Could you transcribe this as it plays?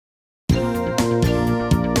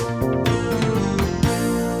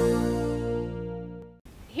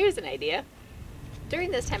here's an idea.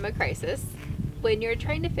 During this time of crisis, when you're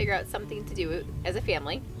trying to figure out something to do as a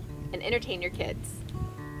family and entertain your kids,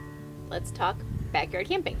 let's talk backyard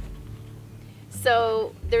camping.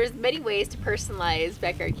 So there's many ways to personalize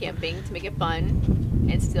backyard camping to make it fun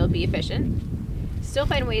and still be efficient. Still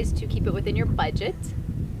find ways to keep it within your budget,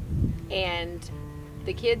 and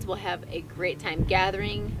the kids will have a great time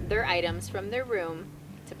gathering their items from their room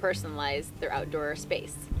to personalize their outdoor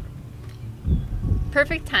space.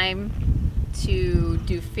 Perfect time to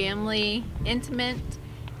do family intimate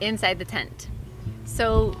inside the tent.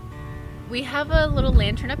 So we have a little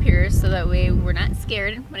lantern up here so that way we're not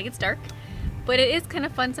scared when it gets dark, but it is kind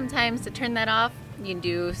of fun sometimes to turn that off. You can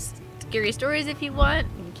do scary stories if you want,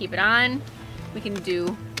 you can keep it on. We can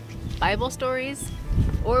do Bible stories,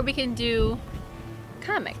 or we can do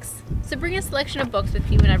comics. So bring a selection of books with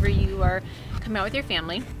you whenever you are coming out with your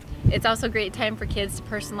family. It's also a great time for kids to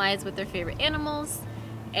personalize with their favorite animals.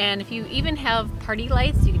 And if you even have party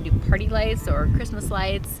lights, you can do party lights or Christmas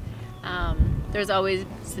lights. There's always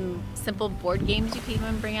some simple board games you can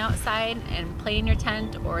even bring outside and play in your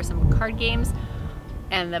tent, or some card games.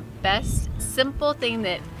 And the best simple thing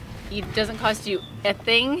that doesn't cost you a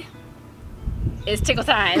thing is tickle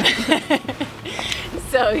time.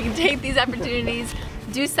 So you can take these opportunities,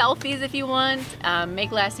 do selfies if you want,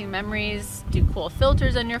 make lasting memories, do cool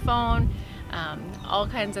filters on your phone, all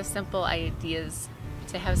kinds of simple ideas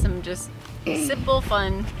to have some just simple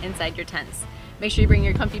fun inside your tents. Make sure you bring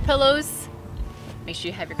your comfy pillows, make sure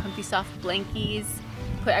you have your comfy soft blankies,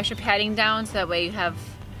 put extra padding down so that way you have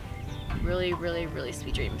really, really, really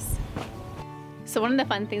sweet dreams. So one of the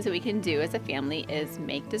fun things that we can do as a family is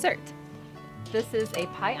make dessert. This is a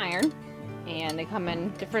pie iron, and they come in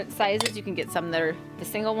different sizes. You can get some that are the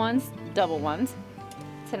single ones, double ones.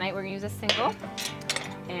 Tonight we're gonna use a single,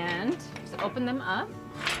 and just open them up.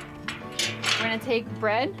 We're gonna take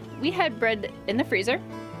bread. We had bread in the freezer,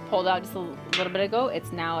 pulled out just a little bit ago.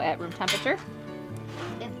 It's now at room temperature.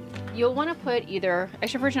 You'll wanna put either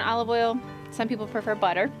extra virgin olive oil, some people prefer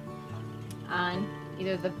butter, on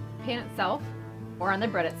either the pan itself or on the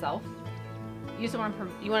bread itself. You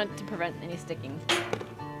want it to prevent any sticking.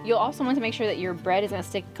 You'll also want to make sure that your bread is going to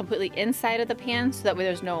stick completely inside of the pan, so that way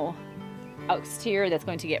there's no exterior that's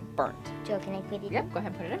going to get burnt. Joe, can I put it in? Yep, go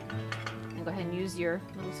ahead and put it in. And go ahead and use your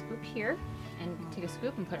little scoop here and take a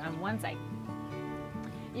scoop and put it on one side.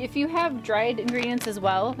 If you have dried ingredients as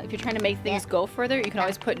well, if you're trying to make things go further, you can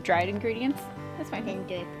always put dried ingredients. That's fine. Then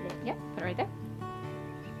do I put it? Yep, put it right there.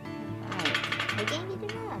 Alright. I can't get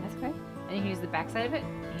it on. That's okay. And you can use the back side of it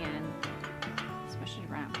and smush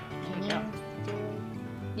it around. There you go.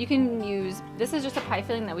 You can use, this is just a pie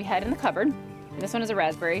filling that we had in the cupboard. And this one is a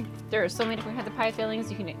raspberry. There are so many different kinds of pie fillings.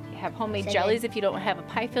 You can have homemade jellies if you don't have a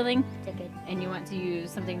pie filling and you want to use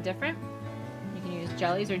something different. You can use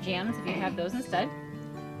jellies or jams if you have those instead.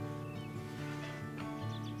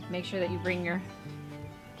 Make sure that you bring your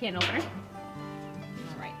can opener.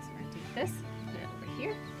 Alright, so we're going to take this, put it over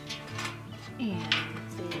here, and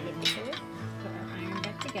So you get this over? put our iron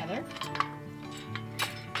back together.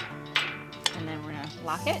 And then we're going to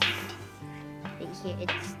lock it. Here,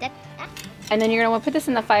 it's step. And then you're going to want to put this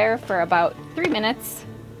in the fire for about 3 minutes.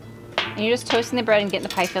 And you're just toasting the bread and getting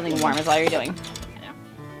the pie filling warm is all you're doing.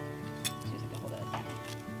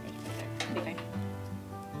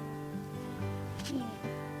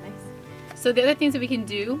 So the other things that we can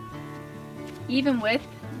do, even with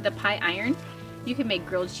the pie iron, you can make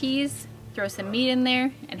grilled cheese, throw some meat in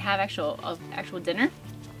there, and have actual dinner.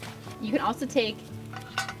 You can also take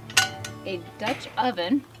a Dutch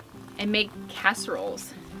oven and make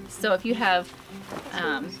casseroles. So if you have,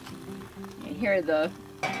 here are the,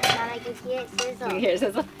 Mom, I can hear it sizzle. you hear it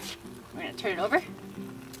sizzle. We're gonna turn it over.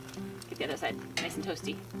 Get the other side nice and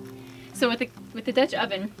toasty. So with the Dutch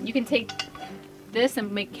oven, you can take this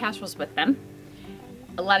and make casseroles with them.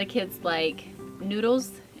 A lot of kids like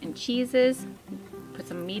noodles and cheeses. Put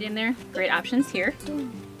some meat in there. Great options here.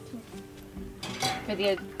 For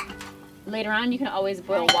the later on, you can always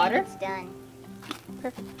boil water. It's done.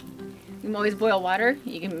 Perfect. You can always boil water.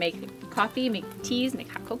 You can make coffee, make teas, make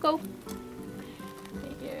hot cocoa.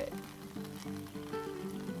 Make it.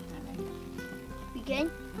 You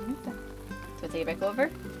good? So take it back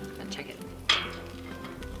over and check it.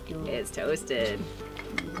 It's toasted.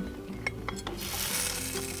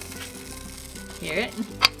 Hear it?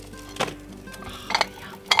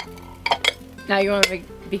 Now you want to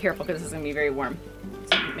be careful because this is going to be very warm.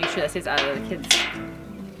 So make sure that stays out of the kids'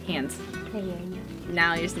 hands.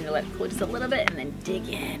 Now you just need to let it cool just a little bit and then dig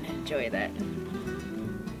in. Enjoy that.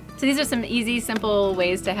 So these are some easy, simple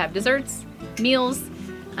ways to have desserts, meals,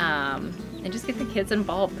 and just get the kids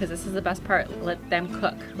involved, because this is the best part. Let them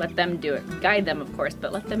cook, let them do it. Guide them, of course,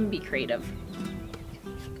 but let them be creative.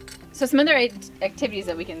 So some other activities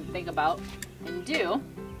that we can think about and do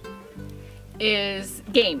is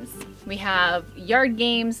games. We have yard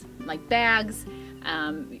games like bags.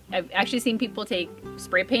 I've actually seen people take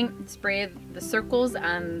spray paint, spray the circles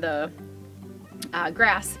on the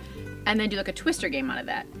grass, and then do like a twister game out of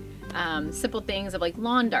that. Simple things of like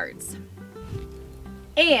lawn darts.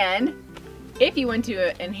 And if you want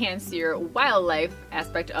to enhance your wildlife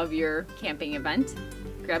aspect of your camping event,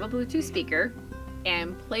 grab a Bluetooth speaker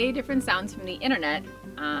and play different sounds from the internet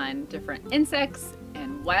on different insects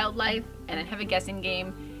and wildlife, and then have a guessing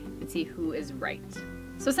game and see who is right.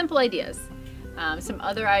 So simple ideas. Some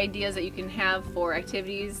other ideas that you can have for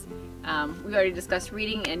activities. We've already discussed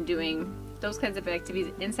reading and doing those kinds of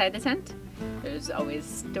activities inside the tent. There's always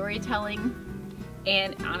storytelling.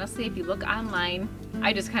 And honestly, if you look online,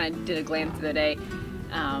 I just kind of did a glance the other day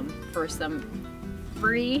for some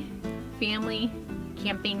free family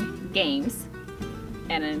camping games,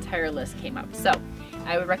 and an entire list came up. So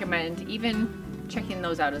I would recommend even checking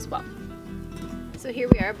those out as well. So here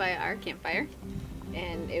we are by our campfire,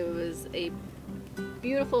 and it was a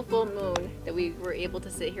beautiful full moon that we were able to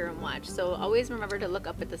sit here and watch. So always remember to look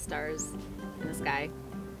up at the stars in the sky,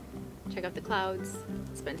 check out the clouds,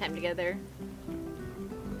 spend time together,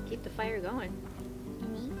 keep the fire going.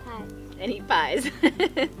 And eat pies.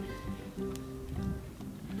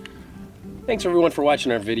 Thanks everyone for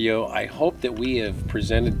watching our video. I hope that we have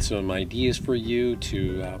presented some ideas for you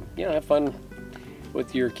to have fun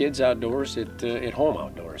with your kids outdoors, at home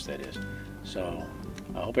outdoors, that is. So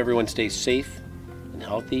I hope everyone stays safe and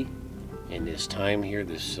healthy in this time here,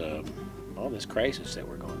 this crisis that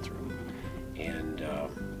we're going through. And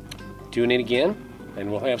tune in again,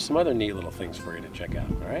 and we'll have some other neat little things for you to check out.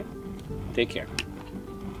 All right? Take care.